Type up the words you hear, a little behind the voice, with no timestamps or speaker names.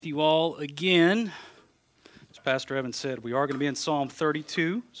You all again. As Pastor Evan said, we are going to be in Psalm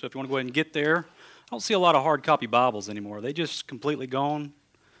 32. So if you want to go ahead and get there, I don't see a lot of hard copy Bibles anymore. Are they just completely gone?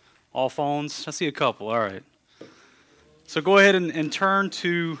 All phones? I see a couple. All right. So go ahead and turn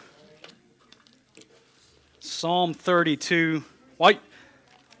to Psalm 32.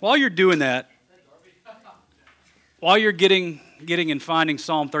 While you're doing that, while you're getting and finding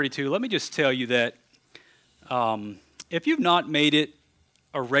Psalm 32, let me just tell you that if you've not made it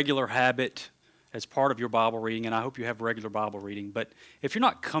a regular habit as part of your Bible reading, and I hope you have regular Bible reading, but if you're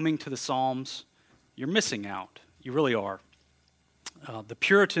not coming to the Psalms, you're missing out. You really are. The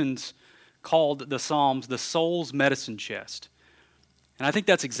Puritans called the Psalms the soul's medicine chest. And I think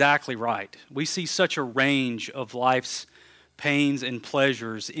that's exactly right. We see such a range of life's pains and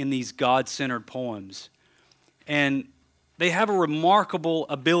pleasures in these God-centered poems. And they have a remarkable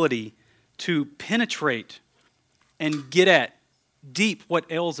ability to penetrate and get at deep what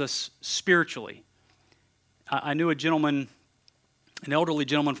ails us spiritually. I knew a gentleman, an elderly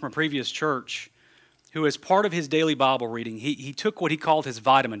gentleman from a previous church, who as part of his daily Bible reading, he took what he called his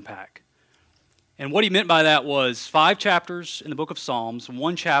vitamin pack. And what he meant by that was 5 chapters in the book of Psalms,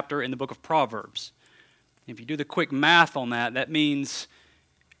 1 chapter in the book of Proverbs. If you do the quick math on that, that means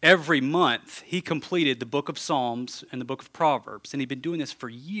every month he completed the book of Psalms and the book of Proverbs. And he'd been doing this for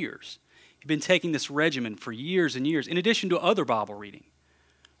years. He'd been taking this regimen for years and years, in addition to other Bible reading.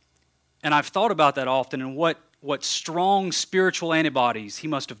 And I've thought about that often and what strong spiritual antibodies he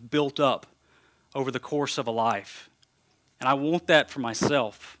must have built up over the course of a life. And I want that for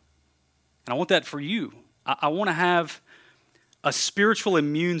myself. And I want that for you. I want to have a spiritual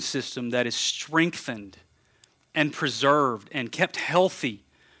immune system that is strengthened and preserved and kept healthy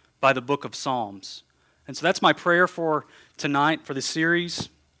by the book of Psalms. And so that's my prayer for tonight, for the series,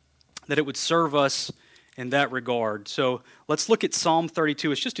 that it would serve us in that regard. So let's look at Psalm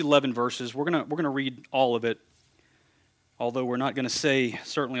 32. It's just 11 verses. We're gonna read all of it, although we're not going to say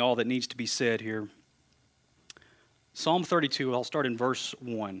certainly all that needs to be said here. Psalm 32, I'll start in verse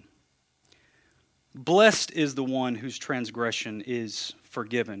 1. Blessed is the one whose transgression is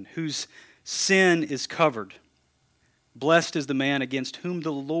forgiven, whose sin is covered. Blessed is the man against whom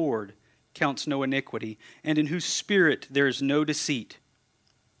the Lord counts no iniquity, and in whose spirit there is no deceit.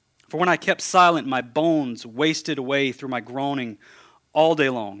 For when I kept silent, my bones wasted away through my groaning all day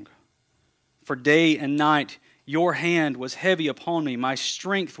long. For day and night your hand was heavy upon me. My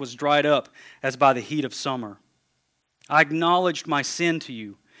strength was dried up as by the heat of summer. I acknowledged my sin to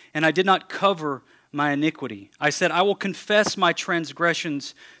you, and I did not cover my iniquity. I said, I will confess my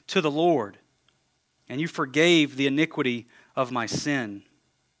transgressions to the Lord, and you forgave the iniquity of my sin.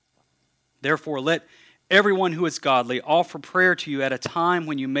 Therefore, let everyone who is godly offer prayer to you at a time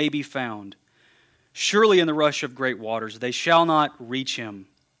when you may be found. Surely in the rush of great waters they shall not reach him.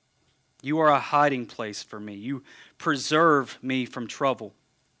 You are a hiding place for me. You preserve me from trouble.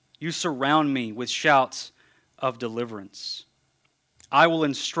 You surround me with shouts of deliverance. I will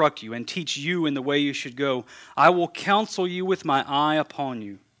instruct you and teach you in the way you should go. I will counsel you with my eye upon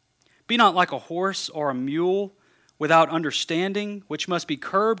you. Be not like a horse or a mule without understanding, which must be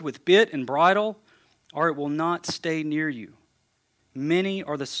curbed with bit and bridle, or it will not stay near you. Many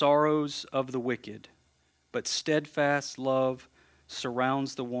are the sorrows of the wicked, but steadfast love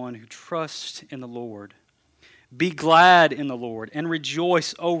surrounds the one who trusts in the Lord. Be glad in the Lord and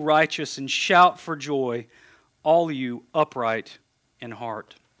rejoice, O righteous, and shout for joy, all you upright in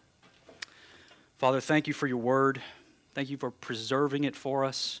heart. Father, thank you for your word. Thank you for preserving it for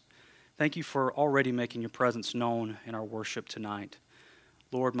us. Thank you for already making your presence known in our worship tonight.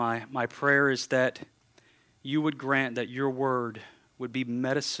 Lord, my prayer is that you would grant that your word would be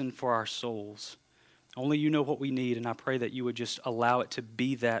medicine for our souls. Only you know what we need, and I pray that you would just allow it to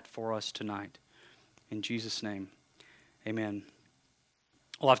be that for us tonight. In Jesus' name, amen.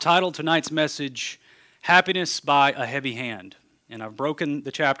 Well, I've titled tonight's message, Happiness by a Heavy Hand. And I've broken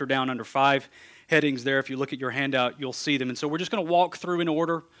the chapter down under 5 headings there. If you look at your handout, you'll see them. And so we're just going to walk through in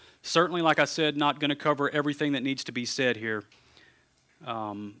order. Certainly, like I said, not going to cover everything that needs to be said here.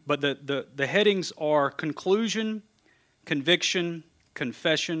 But the headings are conclusion, conviction,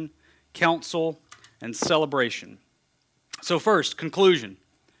 confession, counsel, and celebration. So first, conclusion.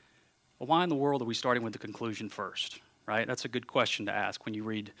 Well, why in the world are we starting with the conclusion first? Right? That's a good question to ask when you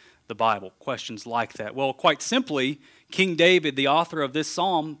read the Bible, questions like that. Well, quite simply, King David, the author of this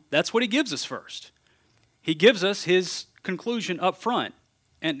psalm, that's what he gives us first. He gives us his conclusion up front.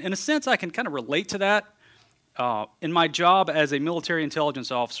 And in a sense, I can kind of relate to that. In my job as a military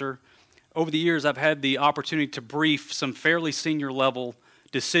intelligence officer, over the years, I've had the opportunity to brief some fairly senior level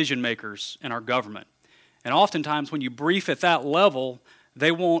decision makers in our government. And oftentimes when you brief at that level,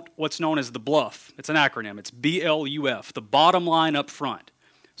 they want what's known as the BLUF. It's an acronym. It's BLUF, the bottom line up front.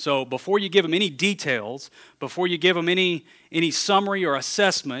 So before you give them any details, before you give them any summary or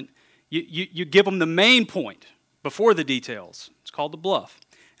assessment, you give them the main point before the details. It's called the BLUF.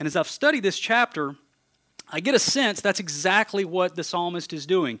 And as I've studied this chapter, I get a sense that's exactly what the psalmist is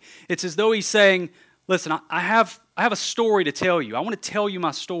doing. It's as though he's saying, listen, I have a story to tell you. I want to tell you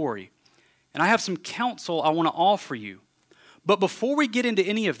my story. And I have some counsel I want to offer you. But before we get into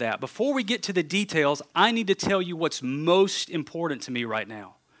any of that, before we get to the details, I need to tell you what's most important to me right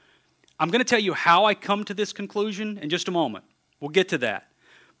now. I'm going to tell you how I come to this conclusion in just a moment. We'll get to that.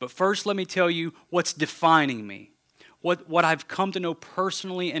 But first, let me tell you what's defining me, what I've come to know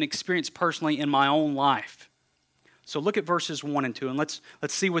personally and experience personally in my own life. So look at verses 1 and 2, and let's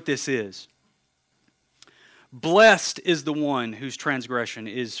see what this is. Blessed is the one whose transgression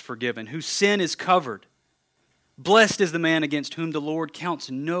is forgiven, whose sin is covered. Blessed is the man against whom the Lord counts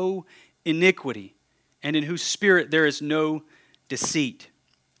no iniquity, and in whose spirit there is no deceit.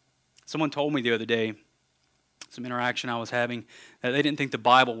 Someone told me the other day, some interaction I was having, that they didn't think the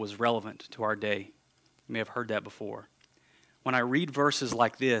Bible was relevant to our day. You may have heard that before. When I read verses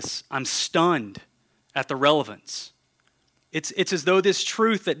like this, I'm stunned at the relevance. It's as though this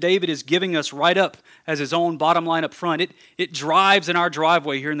truth that David is giving us right up as his own bottom line up front, it drives in our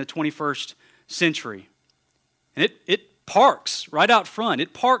driveway here in the 21st century. And it parks right out front.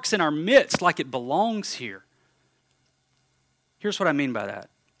 It parks in our midst like it belongs here. Here's what I mean by that.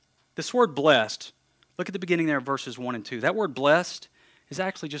 This word blessed, look at the beginning there of verses 1 and 2. That word blessed is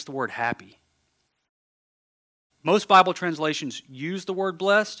actually just the word happy. Most Bible translations use the word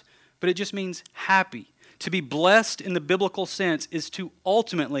blessed, but it just means happy. To be blessed in the biblical sense is to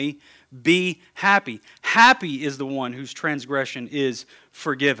ultimately be happy. Happy is the one whose transgression is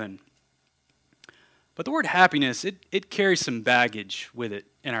forgiven. But the word happiness, it carries some baggage with it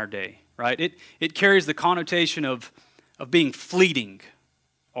in our day, right? It carries the connotation of being fleeting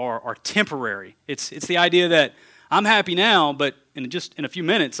or temporary. It's the idea that I'm happy now, but in a few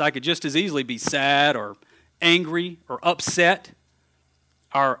minutes I could just as easily be sad or angry or upset.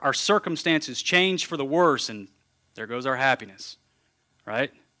 Our circumstances change for the worse, and there goes our happiness,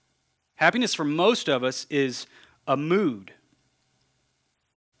 right? Happiness for most of us is a mood.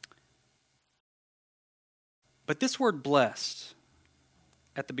 But this word blessed,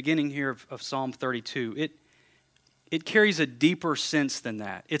 at the beginning here of Psalm 32, it carries a deeper sense than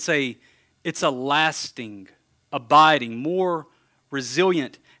that. It's a lasting, abiding, more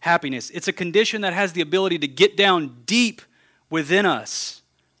resilient happiness. It's a condition that has the ability to get down deep within us.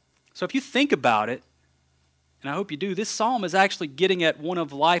 So if you think about it, and I hope you do, this psalm is actually getting at one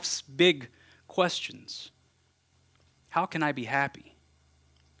of life's big questions. How can I be happy?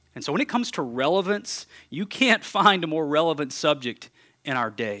 And so when it comes to relevance, you can't find a more relevant subject in our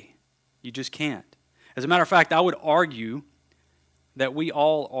day. You just can't. As a matter of fact, I would argue that we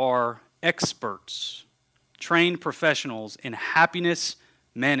all are experts, trained professionals in happiness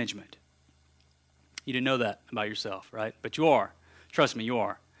management. You didn't know that about yourself, right? But you are. Trust me, you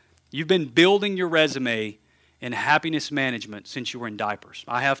are. You've been building your resume in happiness management since you were in diapers.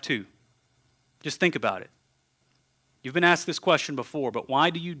 I have too. Just think about it. You've been asked this question before, but why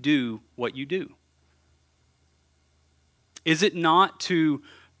do you do what you do? Is it not to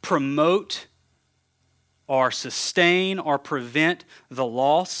promote or sustain or prevent the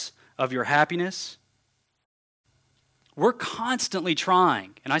loss of your happiness? We're constantly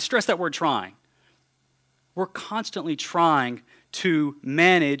trying, and I stress that word trying. We're constantly trying to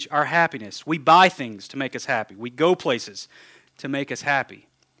manage our happiness. We buy things to make us happy. We go places to make us happy.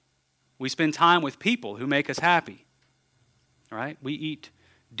 We spend time with people who make us happy. All right? We eat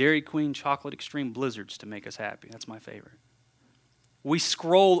Dairy Queen chocolate extreme blizzards to make us happy. That's my favorite. We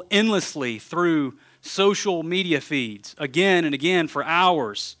scroll endlessly through social media feeds again and again for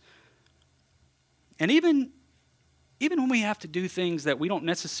hours. And even when we have to do things that we don't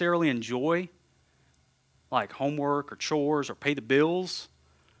necessarily enjoy, like homework or chores or pay the bills,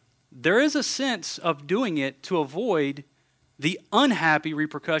 there is a sense of doing it to avoid the unhappy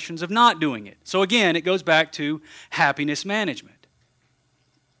repercussions of not doing it. So again, it goes back to happiness management.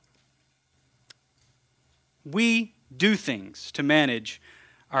 We do things to manage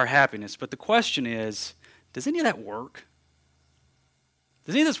our happiness, but the question is, does any of that work?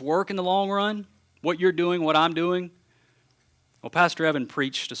 Does any of this work in the long run? What you're doing, what I'm doing? Well, Pastor Evan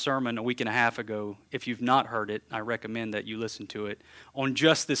preached a sermon a week and a half ago. If you've not heard it, I recommend that you listen to it on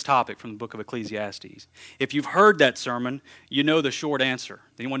just this topic from the book of Ecclesiastes. If you've heard that sermon, you know the short answer.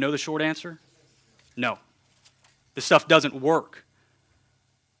 Anyone know the short answer? No. This stuff doesn't work.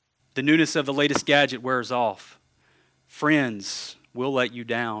 The newness of the latest gadget wears off. Friends will let you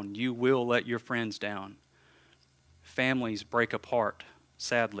down. You will let your friends down. Families break apart,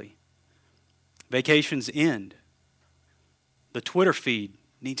 sadly. Vacations end. The Twitter feed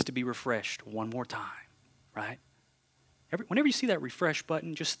needs to be refreshed one more time, right? Whenever you see that refresh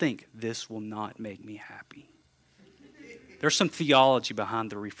button, just think, this will not make me happy. There's some theology behind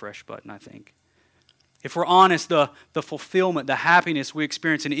the refresh button, I think. If we're honest, the fulfillment, the happiness we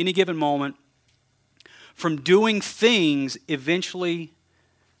experience in any given moment from doing things eventually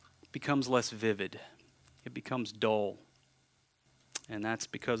becomes less vivid. It becomes dull. And that's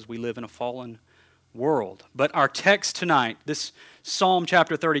because we live in a fallen world. But our text tonight, this Psalm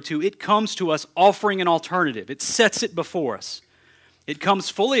chapter 32, it comes to us offering an alternative. It sets it before us. It comes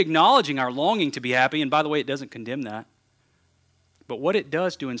fully acknowledging our longing to be happy, and by the way, it doesn't condemn that. But what it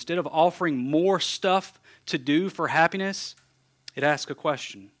does do, instead of offering more stuff to do for happiness, it asks a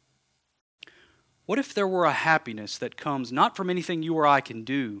question. What if there were a happiness that comes not from anything you or I can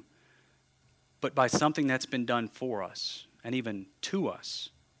do, but by something that's been done for us and even to us?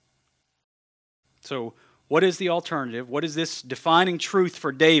 So, what is the alternative? What is this defining truth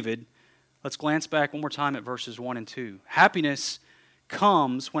for David? Let's glance back one more time at verses 1 and 2. Happiness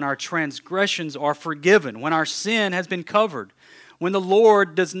comes when our transgressions are forgiven, when our sin has been covered, when the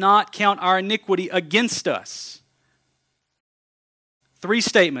Lord does not count our iniquity against us. 3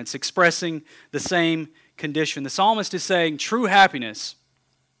 statements expressing the same condition. The psalmist is saying true happiness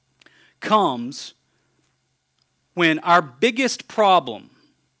comes when our biggest problem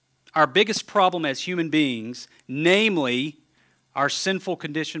as human beings, namely our sinful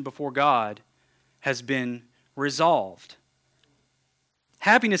condition before God, has been resolved.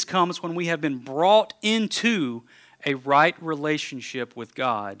 Happiness comes when we have been brought into a right relationship with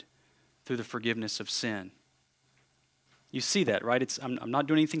God through the forgiveness of sin. You see that, right? I'm not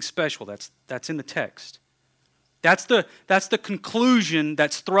doing anything special. That's in the text. That's the conclusion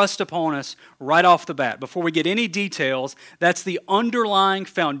that's thrust upon us right off the bat. Before we get any details, that's the underlying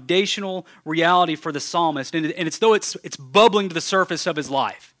foundational reality for the psalmist, and it's though it's bubbling to the surface of his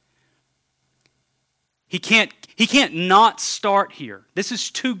life. He can't not start here. This is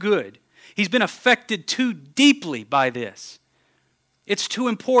too good. He's been affected too deeply by this. It's too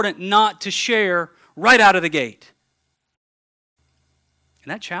important not to share right out of the gate.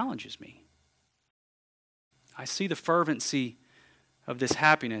 And that challenges me. I see the fervency of this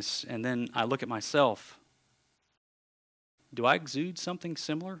happiness, and then I look at myself. Do I exude something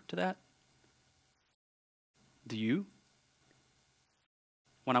similar to that? Do you?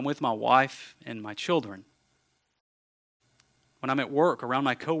 When I'm with my wife and my children, when I'm at work around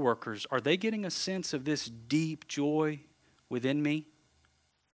my coworkers, are they getting a sense of this deep joy within me?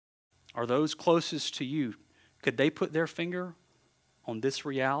 Are those closest to you, could they put their finger on this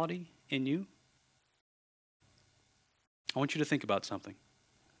reality in you? I want you to think about something.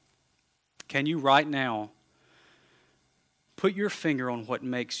 Can you right now put your finger on what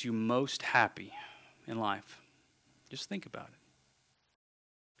makes you most happy in life? Just think about it.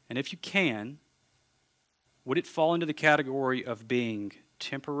 And if you can, would it fall into the category of being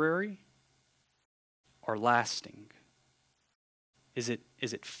temporary or lasting? Is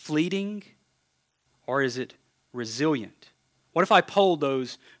it fleeting or is it resilient? What if I polled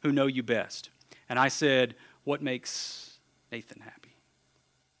those who know you best and I said, what makes Nathan happy?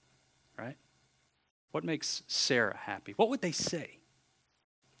 Right? What makes Sarah happy? What would they say?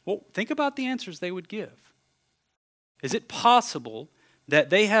 Well, think about the answers they would give. Is it possible that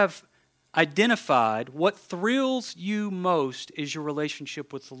they have identified what thrills you most is your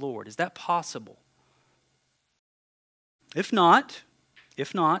relationship with the Lord? Is that possible? If not,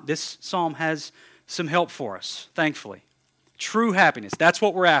 this psalm has some help for us, thankfully. True happiness, that's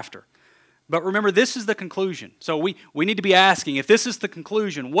what we're after. But remember, this is the conclusion. So we need to be asking, if this is the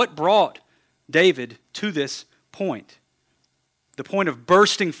conclusion, what brought David to this point? The point of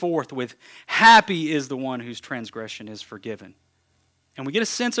bursting forth with, happy is the one whose transgression is forgiven. And we get a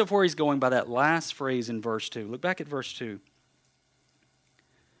sense of where he's going by that last phrase in verse 2. Look back at verse 2.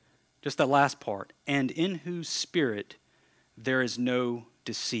 Just that last part. And in whose spirit there is no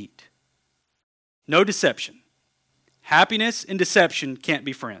deceit. No deception. Happiness and deception can't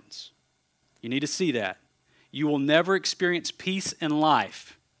be friends. You need to see that. You will never experience peace in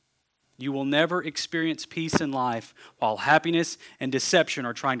life. You will never experience peace in life while happiness and deception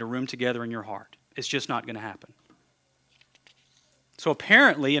are trying to room together in your heart. It's just not going to happen. So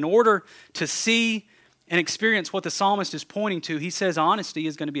apparently, in order to see and experience what the psalmist is pointing to, he says honesty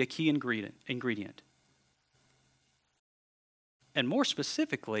is going to be a key ingredient. And more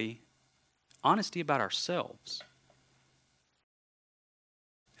specifically, honesty about ourselves.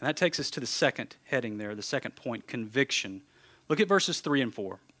 And that takes us to the second heading there, the second point, conviction. Look at verses 3 and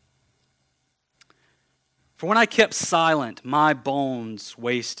 4. For when I kept silent, my bones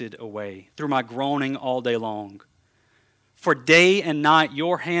wasted away through my groaning all day long. For day and night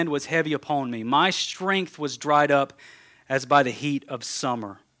your hand was heavy upon me. My strength was dried up as by the heat of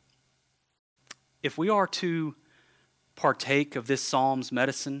summer. If we are to partake of this psalm's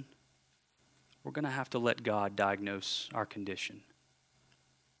medicine, we're going to have to let God diagnose our condition.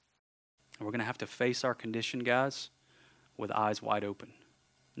 And we're going to have to face our condition, guys, with eyes wide open.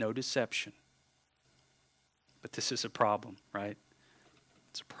 No deception. But this is a problem, right?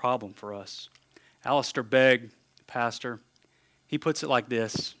 It's a problem for us. Alistair Begg, pastor, he puts it like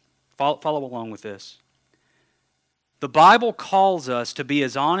this. Follow along with this. The Bible calls us to be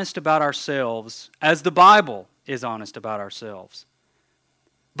as honest about ourselves as the Bible is honest about ourselves.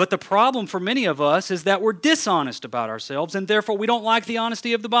 But the problem for many of us is that we're dishonest about ourselves, and therefore we don't like the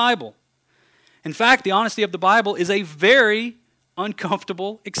honesty of the Bible. In fact, the honesty of the Bible is a very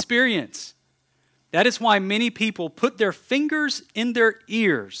uncomfortable experience. That is why many people put their fingers in their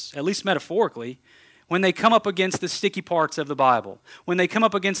ears, at least metaphorically, when they come up against the sticky parts of the Bible, when they come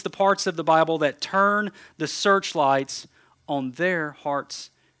up against the parts of the Bible that turn the searchlights on their hearts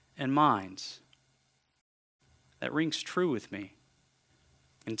and minds. That rings true with me.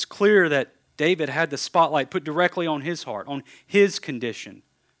 And it's clear that David had the spotlight put directly on his heart, on his condition.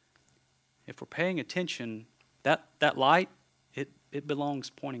 If we're paying attention, that light, it belongs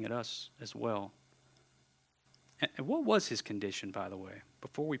pointing at us as well. And what was his condition, by the way,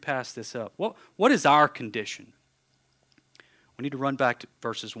 before we pass this up? What is our condition? We need to run back to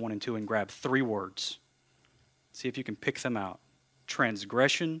verses 1 and 2 and grab 3 words. See if you can pick them out.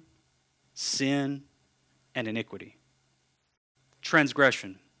 Transgression, sin, and iniquity.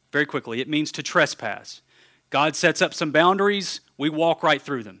 Transgression, very quickly, it means to trespass. God sets up some boundaries, we walk right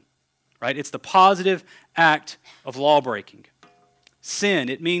through them. Right? It's the positive act of law breaking. Sin,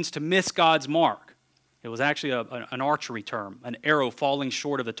 it means to miss God's mark. It was actually an archery term, an arrow falling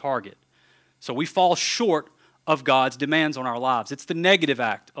short of the target. So we fall short of God's demands on our lives. It's the negative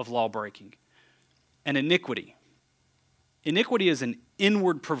act of law breaking. And iniquity. Iniquity is an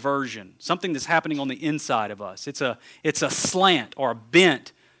inward perversion, something that's happening on the inside of us. It's a slant or a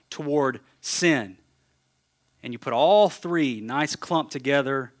bent toward sin. And you put all 3 nice clumped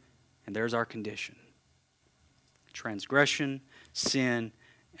together, and there's our condition. Transgression, sin,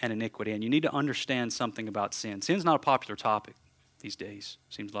 and iniquity. And you need to understand something about sin. Sin's not a popular topic these days,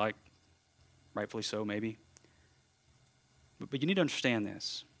 seems like. Rightfully so, maybe. But you need to understand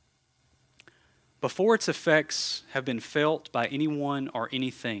this. Before its effects have been felt by anyone or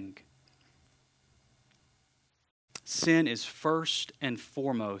anything, sin is first and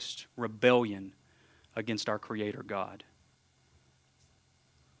foremost rebellion against our Creator God.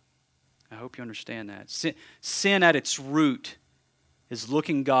 I hope you understand that. Sin at its root is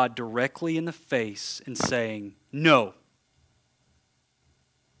looking God directly in the face and saying, no.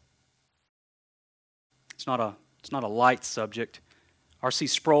 It's not a light subject. R.C.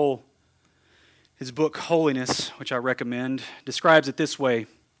 Sproul, his book Holiness, which I recommend, describes it this way.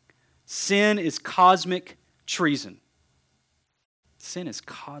 Sin is cosmic treason. Sin is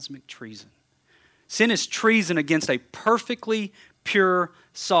cosmic treason. Sin is treason against a perfectly pure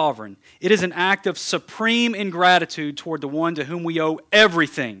sovereign. It is an act of supreme ingratitude toward the one to whom we owe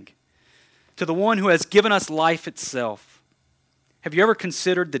everything, to the one who has given us life itself. Have you ever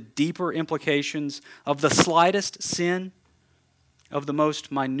considered the deeper implications of the slightest sin, of the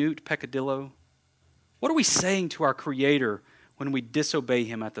most minute peccadillo? What are we saying to our Creator when we disobey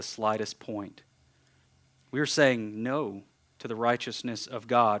Him at the slightest point? We are saying no to the righteousness of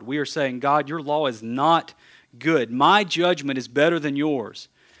God. We are saying, God, your law is not good. My judgment is better than yours.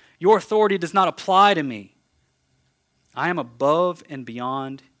 Your authority does not apply to me. I am above and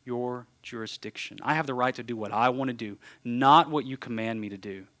beyond your jurisdiction. I have the right to do what I want to do, not what you command me to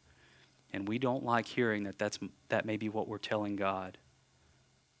do. And we don't like hearing that may be what we're telling God.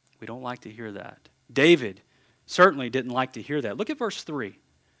 We don't like to hear that. David certainly didn't like to hear that. Look at verse 3.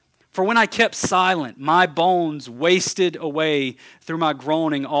 For when I kept silent, my bones wasted away through my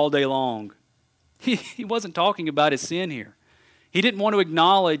groaning all day long. He wasn't talking about his sin here. He didn't want to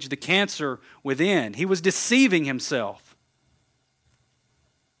acknowledge the cancer within. He was deceiving himself.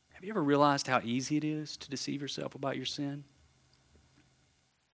 Have you ever realized how easy it is to deceive yourself about your sin?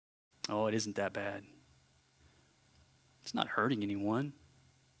 Oh, it isn't that bad. It's not hurting anyone.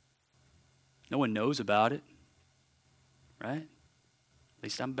 No one knows about it, right? At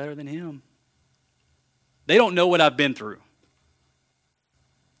least I'm better than him. They don't know what I've been through.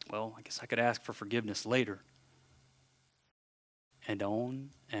 Well, I guess I could ask for forgiveness later. And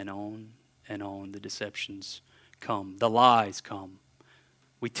on and on and on the deceptions come. The lies come.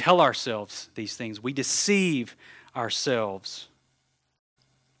 We tell ourselves these things. We deceive ourselves.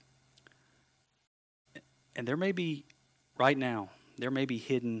 And there may be, right now, there may be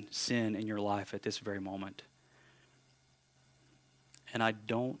hidden sin in your life at this very moment. And I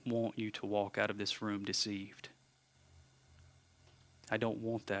don't want you to walk out of this room deceived. I don't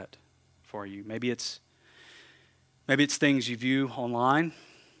want that for you. Maybe it's things you view online.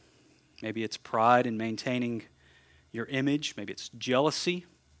 Maybe it's pride in maintaining your image. Maybe it's jealousy.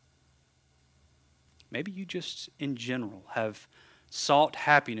 Maybe you just, in general, have sought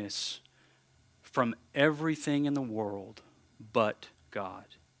happiness from everything in the world but God.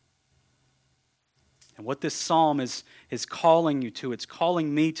 And what this psalm is calling you to, it's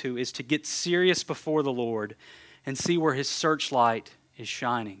calling me to, is to get serious before the Lord and see where His searchlight is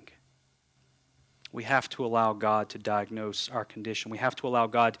shining. We have to allow God to diagnose our condition. We have to allow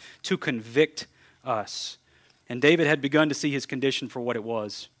God to convict us. And David had begun to see his condition for what it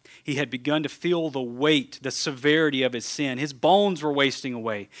was. He had begun to feel the weight, the severity of his sin. His bones were wasting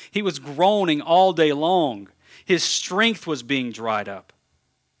away. He was groaning all day long. His strength was being dried up.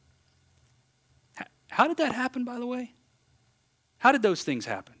 How did that happen, by the way? How did those things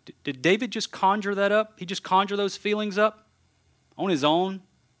happen? Did David just conjure that up? He just conjured those feelings up on his own,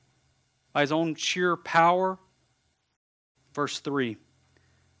 by his own sheer power? Verse 3,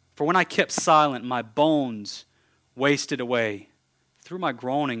 "For when I kept silent, my bones wasted away through my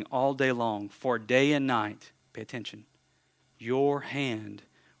groaning all day long, for day and night," pay attention, "your hand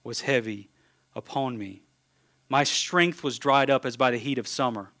was heavy upon me. My strength was dried up as by the heat of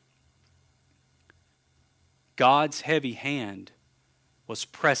summer." God's heavy hand was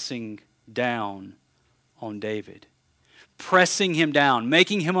pressing down on David, pressing him down,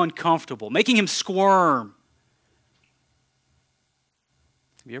 making him uncomfortable, making him squirm.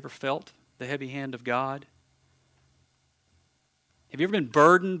 Have you ever felt the heavy hand of God? Have you ever been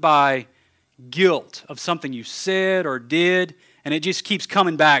burdened by guilt of something you said or did, and it just keeps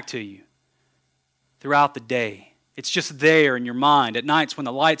coming back to you throughout the day? It's just there in your mind. At nights when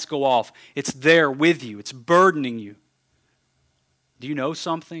the lights go off, it's there with you. It's burdening you. Do you know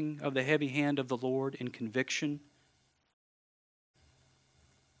something of the heavy hand of the Lord in conviction?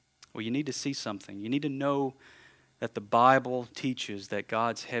 Well, you need to see something. You need to know that the Bible teaches that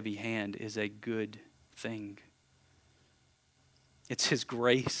God's heavy hand is a good thing. It's His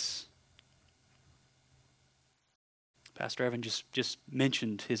grace. Pastor Evan just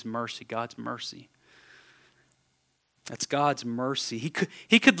mentioned His mercy, God's mercy. That's God's mercy.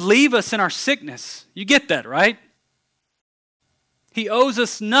 He could leave us in our sickness. You get that, right? He owes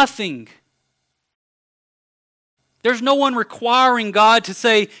us nothing. There's no one requiring God to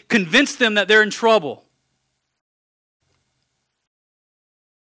say, convince them that they're in trouble.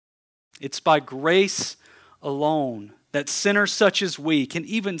 It's by grace alone that sinners such as we can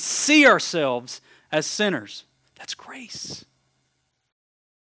even see ourselves as sinners. That's grace.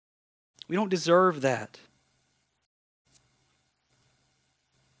 We don't deserve that.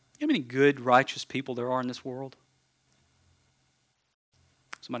 You know how many good, righteous people there are in this world?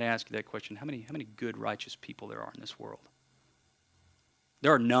 Somebody asked you that question. How many good, righteous people there are in this world?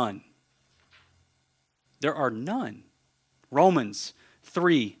 There are none. There are none. Romans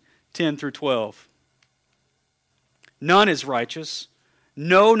 3:10-12. None is righteous.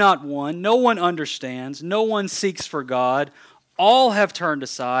 No, not one. No one understands. No one seeks for God. All have turned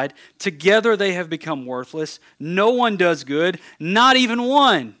aside. Together they have become worthless. No one does good, not even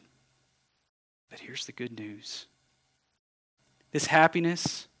one. But here's the good news. This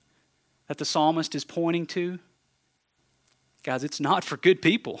happiness that the psalmist is pointing to, guys, it's not for good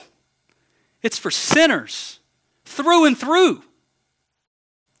people. It's for sinners, through and through.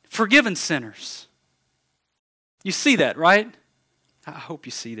 Forgiven sinners. You see that, right? I hope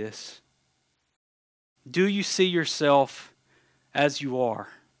you see this. Do you see yourself as you are?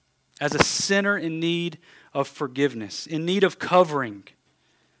 As a sinner in need of forgiveness, in need of covering?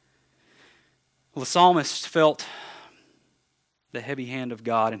 Well, the psalmist felt the heavy hand of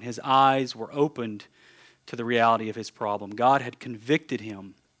God, and his eyes were opened to the reality of his problem. God had convicted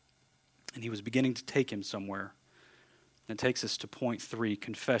him, and He was beginning to take him somewhere. And it takes us to point 3,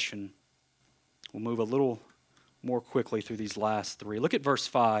 confession. We'll move a little more quickly through these last 3. Look at verse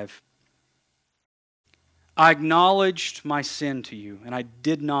 5. "I acknowledged my sin to you, and I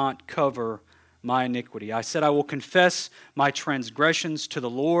did not cover my iniquity. I said, I will confess my transgressions to the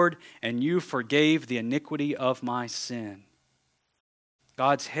Lord, and you forgave the iniquity of my sin."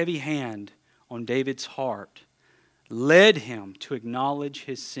 God's heavy hand on David's heart led him to acknowledge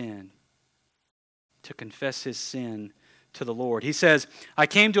his sin, to confess his sin to the Lord. He says, I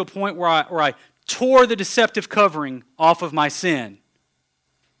came to a point where I tore the deceptive covering off of my sin.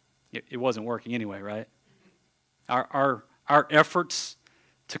 It wasn't working anyway, right? Our efforts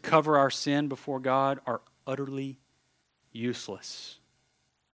to cover our sin before God are utterly useless.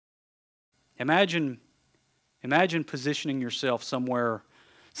 Imagine positioning yourself somewhere,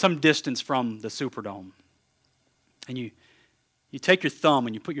 some distance from the Superdome. And you take your thumb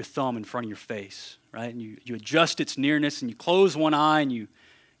and you put your thumb in front of your face, right? And you adjust its nearness and you close one eye and you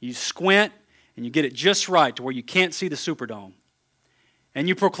squint and you get it just right to where you can't see the Superdome. And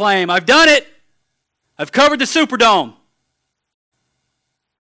you proclaim, I've done it! I've covered the Superdome!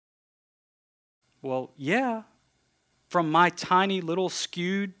 Well, yeah, from my tiny little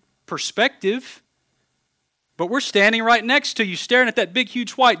skewed perspective, but we're standing right next to you staring at that big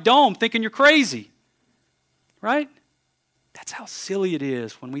huge white dome thinking you're crazy, right? That's how silly it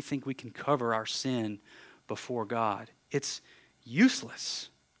is when we think we can cover our sin before God. It's useless.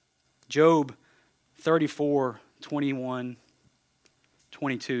 Job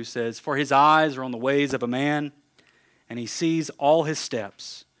 34:21-22 says, For his eyes are on the ways of a man, and he sees all his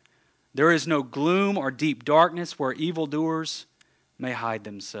steps. There is no gloom or deep darkness where evildoers may hide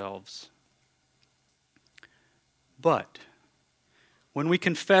themselves. But when we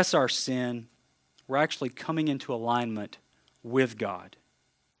confess our sin, we're actually coming into alignment with God.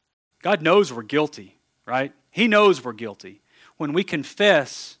 God knows we're guilty, right? He knows we're guilty. When we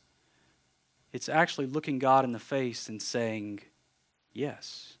confess, it's actually looking God in the face and saying,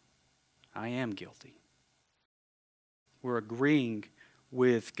 yes, I am guilty. We're agreeing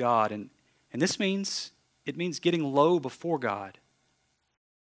with God. And this means getting low before God.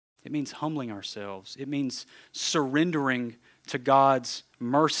 It means humbling ourselves. It means surrendering to God's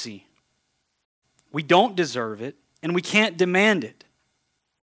mercy. We don't deserve it, and we can't demand it.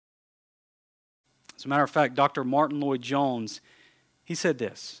 As a matter of fact, Dr. Martin Lloyd-Jones, he said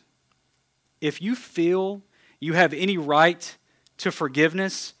this, if you feel you have any right to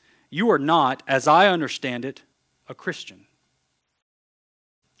forgiveness, you are not, as I understand it, a Christian.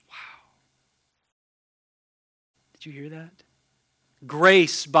 Wow. Did you hear that?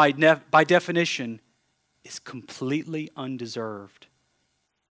 Grace, by definition, is completely undeserved.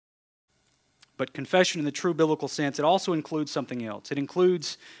 But confession in the true biblical sense, it also includes something else. It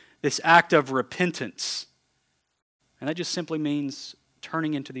includes this act of repentance. And that just simply means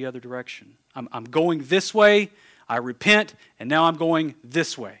turning into the other direction. I'm going this way, I repent, and now I'm going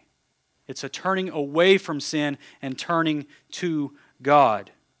this way. It's a turning away from sin and turning to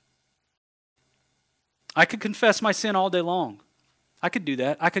God. I could confess my sin all day long. I could do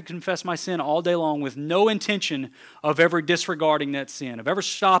that. I could confess my sin all day long with no intention of ever disregarding that sin, of ever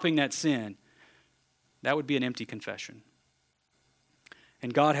stopping that sin. That would be an empty confession.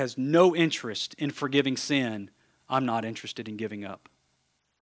 And God has no interest in forgiving sin I'm not interested in giving up.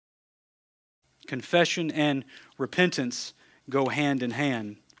 Confession and repentance go hand in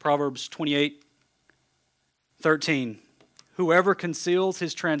hand. Proverbs 28:13. Whoever conceals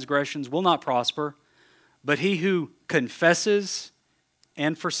his transgressions will not prosper, but he who confesses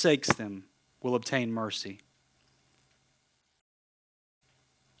and forsakes them will obtain mercy.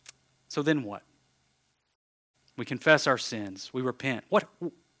 So then what? We confess our sins. We repent. What?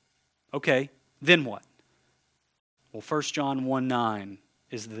 Okay, then what? Well, 1 John 1:9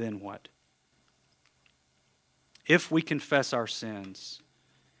 is the then what. If we confess our sins,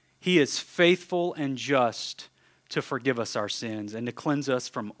 He is faithful and just to forgive us our sins and to cleanse us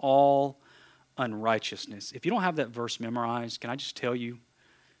from all unrighteousness. If you don't have that verse memorized, can I just tell you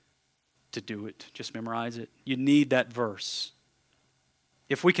to do it? Just memorize it. You need that verse.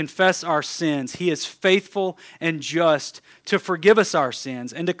 If we confess our sins, He is faithful and just to forgive us our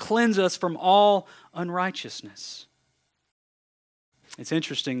sins and to cleanse us from all unrighteousness. It's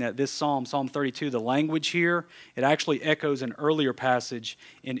interesting that this Psalm 32, the language here, it actually echoes an earlier passage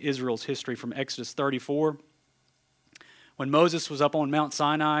in Israel's history from Exodus 34. When Moses was up on Mount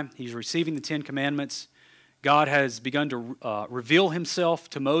Sinai, he's receiving the Ten Commandments. God has begun to reveal Himself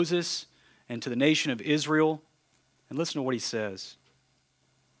to Moses and to the nation of Israel. And listen to what He says.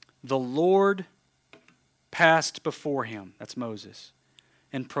 The Lord passed before him, that's Moses,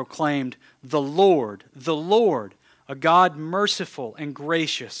 and proclaimed, the Lord, a God merciful and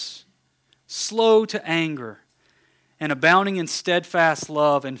gracious, slow to anger, and abounding in steadfast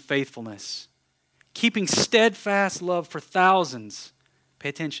love and faithfulness, keeping steadfast love for thousands. Pay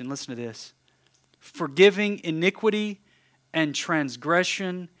attention, listen to this. Forgiving iniquity and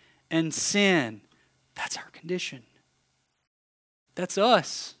transgression and sin. That's our condition. That's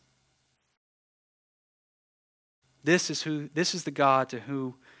us. This is the God to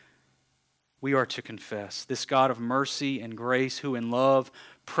whom we are to confess. This God of mercy and grace, who in love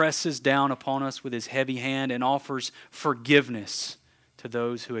presses down upon us with his heavy hand and offers forgiveness to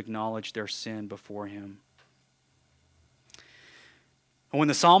those who acknowledge their sin before him. And when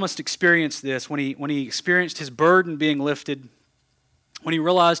the psalmist experienced this, when he experienced his burden being lifted, when he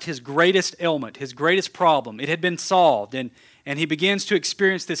realized his greatest ailment, his greatest problem, it had been solved, and he begins to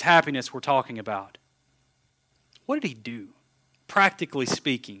experience this happiness we're talking about, what did he do? Practically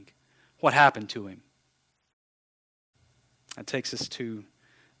speaking, what happened to him? That takes us to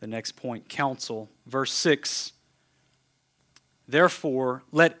the next point, counsel. Verse 6, therefore,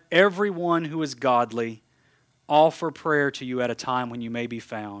 let everyone who is godly offer prayer to you at a time when you may be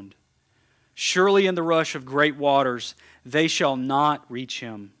found. Surely in the rush of great waters they shall not reach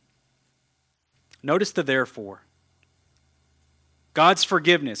him. Notice the therefore. God's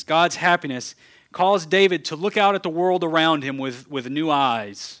forgiveness, God's happiness caused David to look out at the world around him with new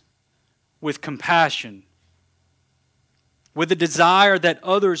eyes, with compassion, with the desire that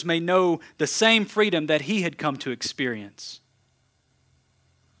others may know the same freedom that he had come to experience.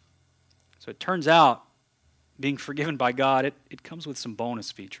 So it turns out, being forgiven by God, it comes with some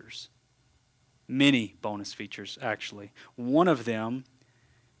bonus features. Many bonus features, actually. One of them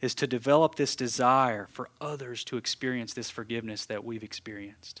is to develop this desire for others to experience this forgiveness that we've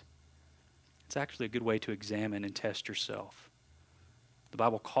experienced. It's actually a good way to examine and test yourself. The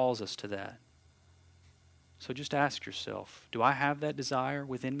Bible calls us to that. So just ask yourself, do I have that desire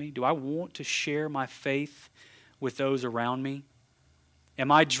within me? Do I want to share my faith with those around me?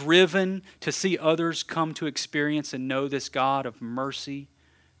 Am I driven to see others come to experience and know this God of mercy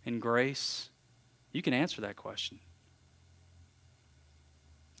and grace? You can answer that question.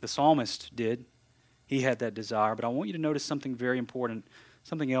 The psalmist did. He had that desire, but I want you to notice something very important,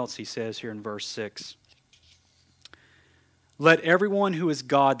 something else he says here in verse 6. Let everyone who is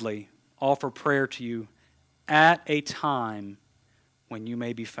godly offer prayer to you at a time when you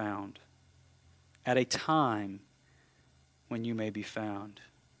may be found. At a time when you may be found.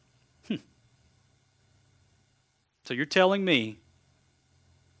 So you're telling me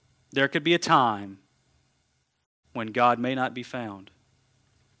there could be a time when God may not be found.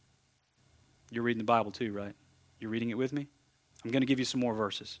 You're reading the Bible too, right? You're reading it with me? I'm going to give you some more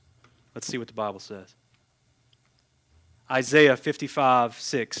verses. Let's see what the Bible says. Isaiah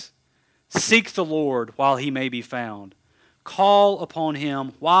 55:6. Seek the Lord while he may be found. Call upon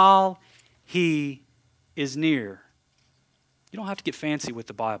him while he is near. You don't have to get fancy with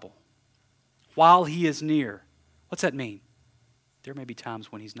the Bible. While he is near. What's that mean? There may be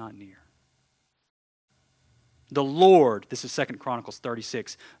times when he's not near. The Lord, this is 2 Chronicles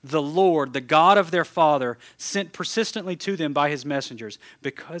 36, the Lord, the God of their father, sent persistently to them by his messengers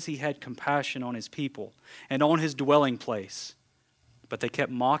because he had compassion on his people and on his dwelling place. But they kept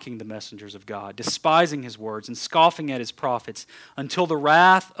mocking the messengers of God, despising his words and scoffing at his prophets until the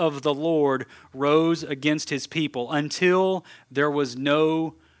wrath of the Lord rose against his people, until there was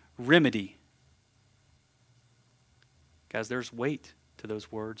no remedy. Guys, there's weight to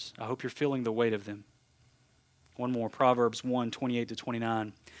those words. I hope you're feeling the weight of them. One more, Proverbs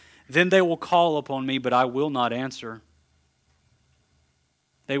 1:28-29. Then they will call upon me, but I will not answer.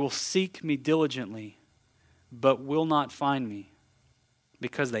 They will seek me diligently, but will not find me,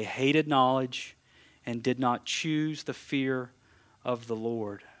 because they hated knowledge and did not choose the fear of the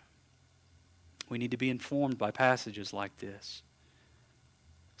Lord. We need to be informed by passages like this.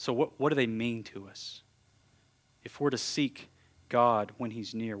 So what do they mean to us? If we're to seek God when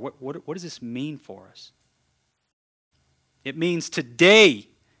he's near, what does this mean for us? It means today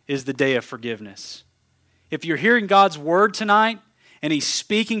is the day of forgiveness. If you're hearing God's word tonight and he's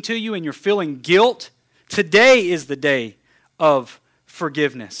speaking to you and you're feeling guilt, today is the day of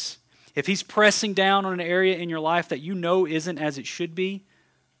forgiveness. If he's pressing down on an area in your life that you know isn't as it should be,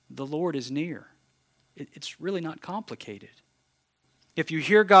 the Lord is near. It's really not complicated. If you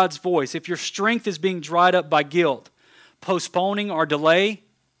hear God's voice, if your strength is being dried up by guilt, postponing or delay,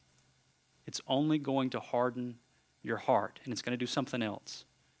 it's only going to harden your heart, and it's going to do something else.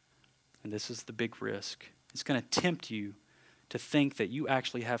 And this is the big risk. It's going to tempt you to think that you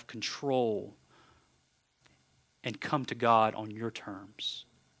actually have control and come to God on your terms,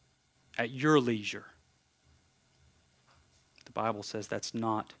 at your leisure. The Bible says that's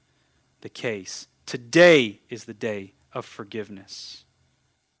not the case. Today is the day of forgiveness.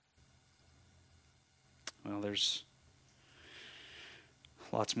 Well, there's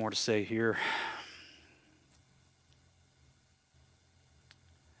lots more to say here.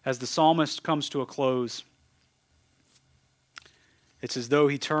 As the psalmist comes to a close, it's as though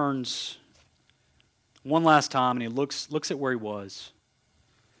he turns one last time and he looks at where he was.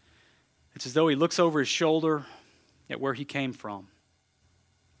 It's as though he looks over his shoulder at where he came from.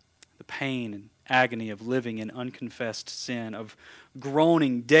 the pain and agony of living in unconfessed sin, of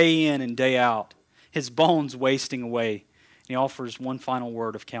groaning day in and day out, his bones wasting away. He offers one final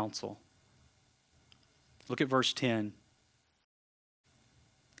word of counsel. Look at verse 10.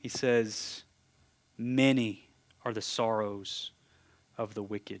 He says, "Many are the sorrows of the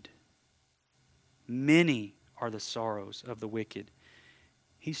wicked." Many are the sorrows of the wicked.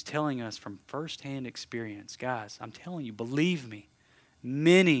 He's telling us from firsthand experience, guys, I'm telling you, believe me,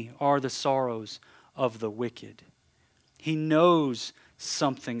 many are the sorrows of the wicked. He knows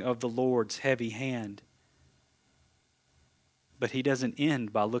something of the Lord's heavy hand, but he doesn't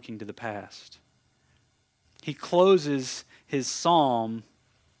end by looking to the past. He closes his psalm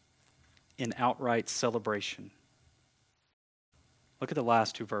in outright celebration. Look at the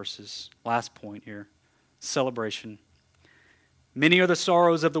last two verses. Last point here. Celebration. "Many are the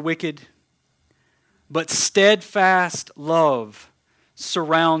sorrows of the wicked, but steadfast love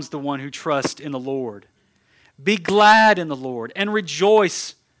surrounds the one who trusts in the Lord. Be glad in the Lord and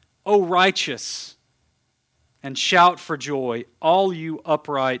rejoice, O righteous, and shout for joy, all you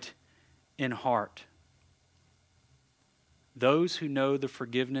upright in heart." Those who know the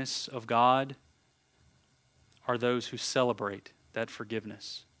forgiveness of God are those who celebrate that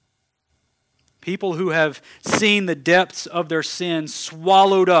forgiveness. People who have seen the depths of their sin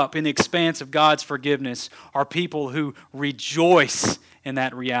swallowed up in the expanse of God's forgiveness are people who rejoice in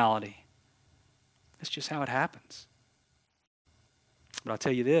that reality. That's just how it happens. But I'll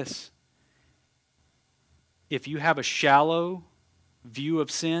tell you this. If you have a shallow view of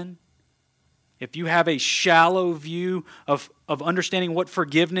sin, if you have a shallow view of understanding what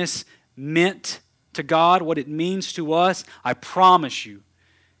forgiveness meant to God, what it means to us, I promise you,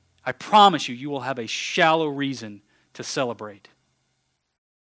 you will have a shallow reason to celebrate.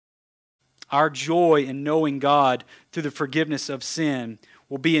 Our joy in knowing God through the forgiveness of sin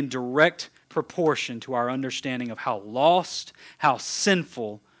will be in direct proportion to our understanding of how lost, how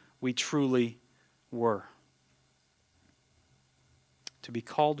sinful we truly were. To be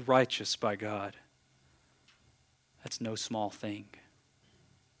called righteous by God, that's no small thing.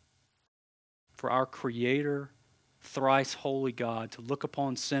 For our Creator, thrice holy God to look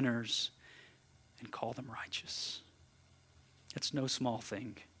upon sinners and call them righteous, that's no small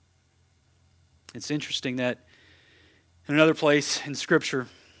thing. It's interesting that in another place in Scripture,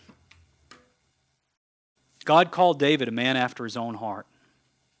 God called David a man after his own heart.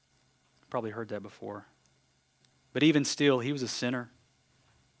 Probably heard that before. But even still, he was a sinner.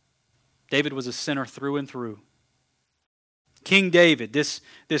 David was a sinner through and through. King David, this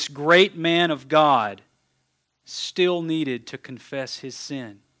great man of God, still needed to confess his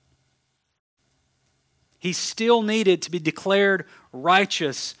sin. He still needed to be declared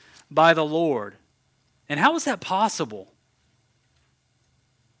righteous by the Lord. And how is that possible?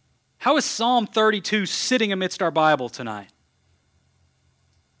 How is Psalm 32 sitting amidst our Bible tonight?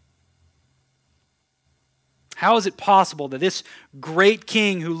 How is it possible that this great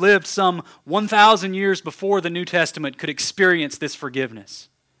king who lived some 1,000 years before the New Testament could experience this forgiveness?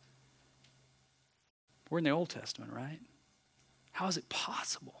 We're in the Old Testament, right? How is it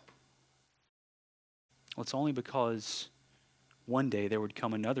possible? Well, it's only because one day there would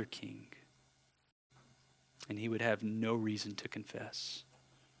come another king and he would have no reason to confess.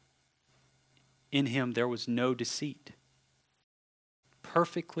 In him there was no deceit.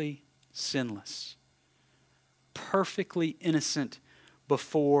 Perfectly sinless. Perfectly innocent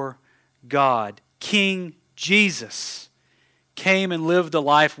before God. King Jesus came and lived the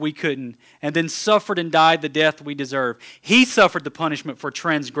life we couldn't, and then suffered and died the death we deserve. He suffered the punishment for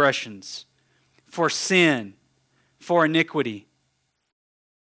transgressions, for sin, for iniquity.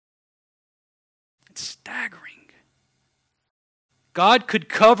 It's staggering. God could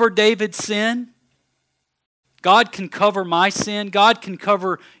cover David's sin. God can cover my sin. God can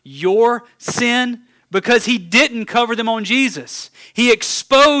cover your sin because He didn't cover them on Jesus. He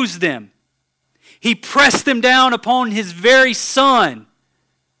exposed them. He pressed them down upon His very Son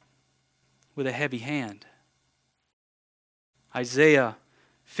with a heavy hand. Isaiah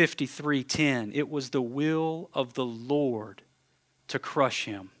 53:10, it was the will of the Lord to crush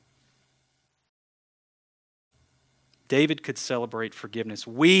him. David could celebrate forgiveness.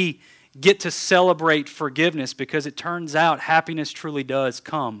 We get to celebrate forgiveness because it turns out happiness truly does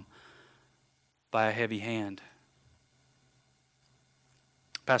come by a heavy hand.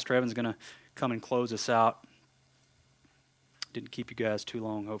 Pastor Evan's going to come and close us out. Didn't keep you guys too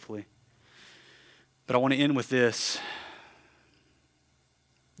long, hopefully. But I want to end with this.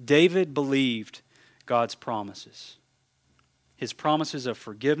 David believed God's promises. His promises of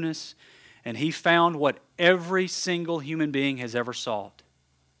forgiveness, and he found what every single human being has ever sought.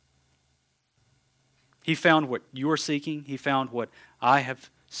 He found what you're seeking. He found what I have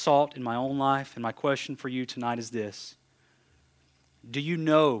sought in my own life. And my question for you tonight is this: do you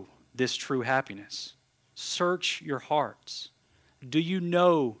know this true happiness? Search your hearts. Do you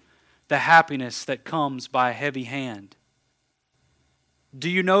know the happiness that comes by a heavy hand? Do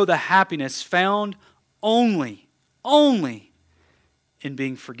you know the happiness found only in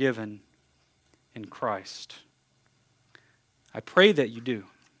being forgiven in Christ? I pray that you do.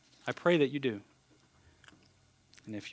 I pray that you do.